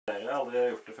jeg aldri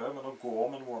gjort det før, men å gå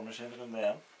med en war machine runde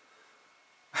 1.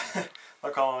 Da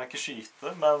kan han ikke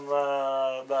skyte, men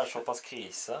det såpass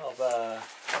krise at da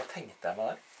tenkte jeg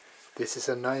meg det. This is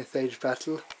a 9th age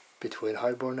battle between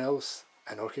Highborn elves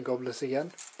and orc goblins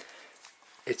again.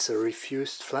 It's a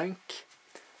refused flank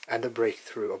and a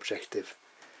breakthrough objective.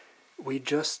 We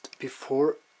just,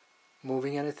 before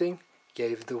moving anything,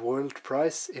 gave the world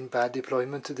prize in bad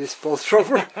deployment to this bolt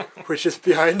thrower, which is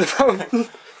behind the fountain.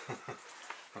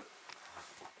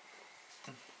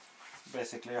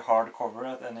 Basically hard cover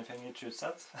at anything you choose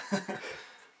at.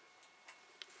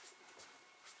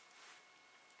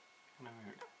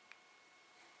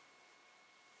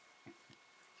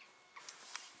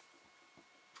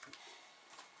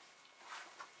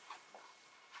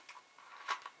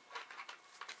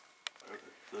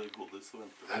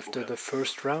 After the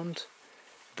first round,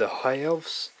 the High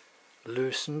Elves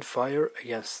loosened fire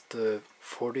against the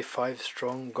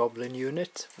 45-strong goblin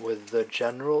unit with the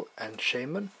general and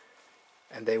shaman,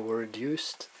 and they were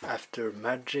reduced after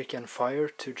magic and fire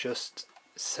to just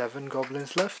 7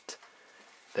 goblins left.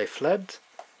 They fled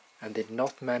and did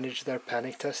not manage their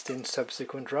panic test in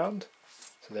subsequent round,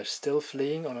 so they're still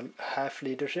fleeing on a half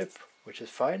leadership, which is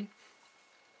fine.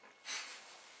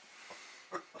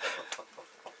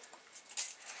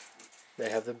 They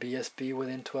have the BSB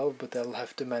within 12, but they'll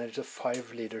have to manage a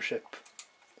 5 leadership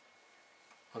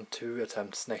on 2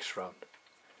 attempts next round.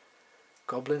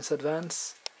 Goblins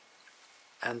advance,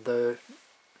 and the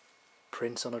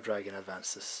Prince on a Dragon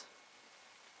advances.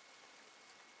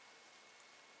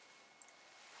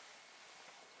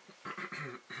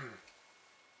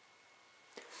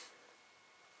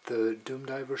 The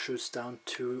Doomdiver shoots down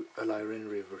 2 Illyrian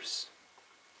Reavers.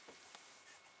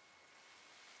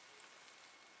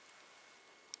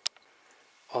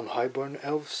 On Highborn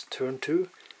Elves turn 2,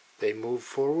 they move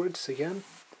forwards again,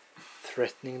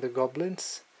 threatening the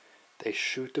goblins. They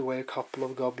shoot away a couple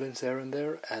of goblins here and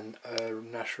there and a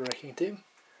Gnasher wrecking team,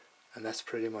 and that's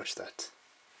pretty much that.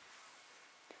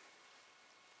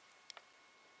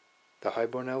 The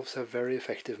Highborn Elves have very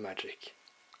effective magic.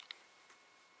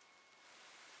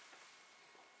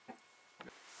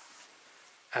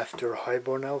 After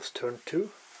Highborn Elves turn 2,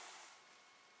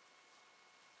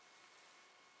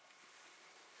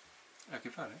 Jeg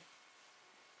ikke ferdig.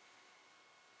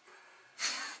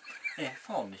 Jeg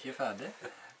faen ikke ferdig.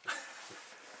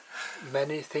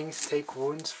 many things take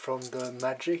wounds from the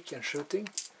magic and shooting.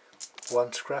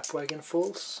 1 scrap wagon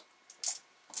falls.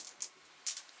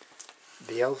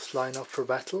 The elves line up for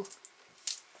battle.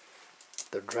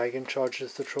 The dragon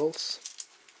charges the trolls.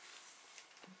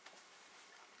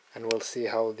 And we'll see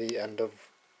how the end of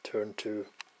turn 2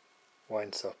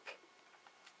 winds up.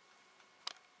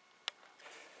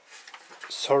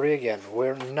 Sorry again,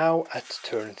 we're now at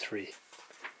turn 3.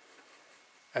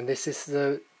 And this is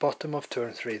the bottom of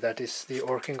turn 3, that is the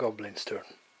orc and goblin's turn.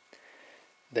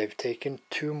 They've taken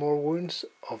 2 more wounds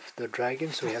of the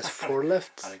dragon, so he has 4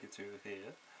 left.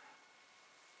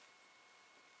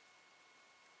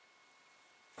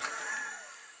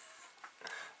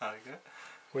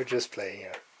 We're just playing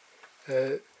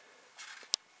here.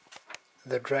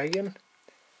 The dragon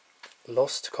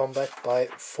lost combat by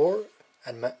 4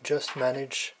 and just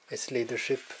managed its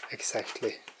leadership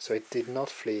exactly, so it did not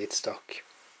flee, it stuck.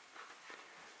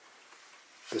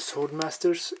 The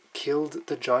swordmasters killed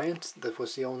the giant, that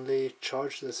was the only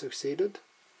charge that succeeded.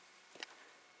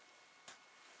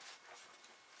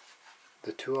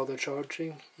 The 2 other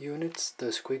charging units, the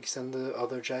squigs and the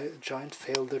other giant,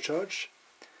 failed the charge.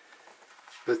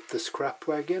 But the scrap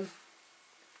wagon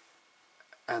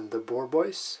and the boar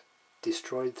boys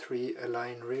destroyed 3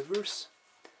 Illyrian Reavers,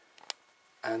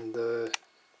 and the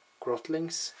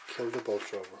grotlings killed the bolt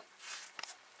thrower.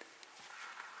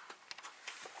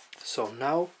 So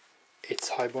now it's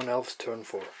Highborn Elves turn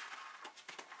 4.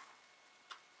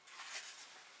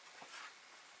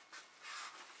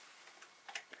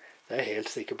 Det er jeg helt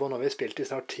sikker på. Nå har vi spilt i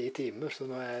snart 10 timer, så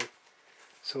nå er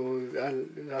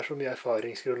det er så mye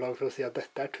erfaringsgrunnlag for å si at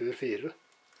dette er tur 4.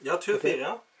 Ja, tur 4,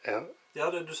 ja. Ja. Ja,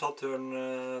 du sa turn...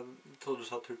 tror du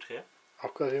sa tur 3.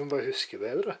 Akkurat, vi må bare huske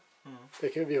bedre. Vi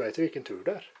vet jo hvilken tur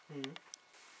det er.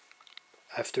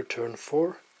 After turn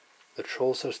 4, the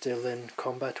trolls are still in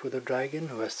combat with the dragon,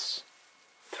 who has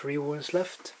 3 wounds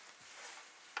left.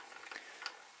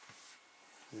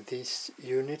 These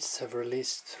units have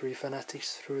released 3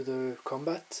 fanatics through the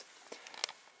combat.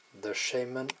 The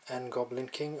shaman and goblin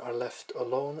king are left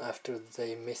alone after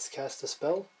they miscast a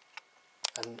spell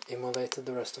and immolated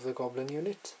the rest of the goblin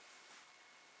unit.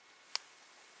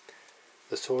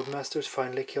 The swordmasters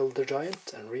finally killed the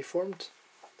giant and reformed.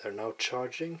 They're now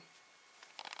charging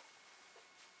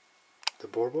the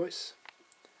boar boys,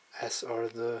 as are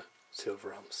the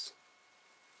silver elves.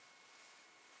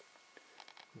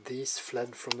 These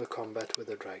fled from the combat with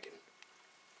the dragon.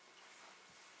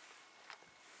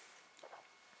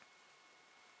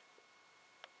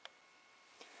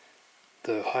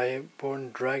 The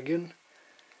highborn dragon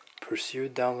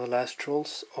pursued down the last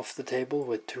trolls off the table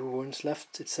with 2 wounds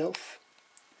left itself.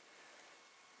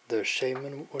 The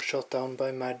shaman was shot down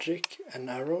by magic and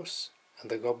arrows, and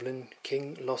the goblin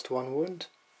king lost 1 wound.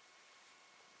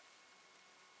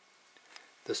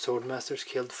 The swordmasters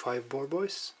killed 5 boar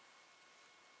boys,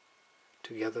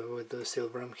 together with the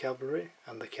silverham cavalry,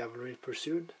 and the cavalry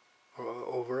pursued, or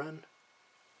overran.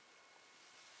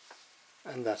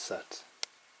 And that's that.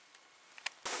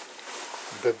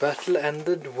 The battle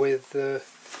ended with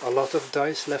a lot of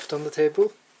dice left on the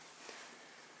table.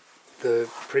 The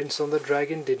prince on the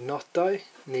dragon did not die,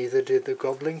 neither did the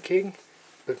goblin king,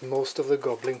 but most of the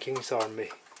goblin king's army,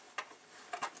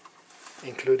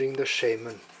 including the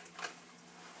shaman.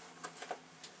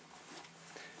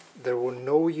 There were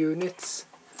no units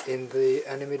in the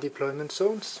enemy deployment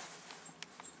zones,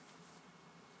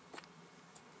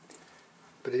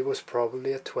 but it was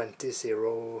probably a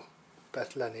 20-0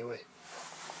 battle anyway,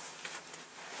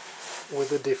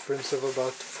 with a difference of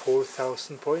about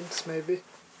 4,000 points maybe.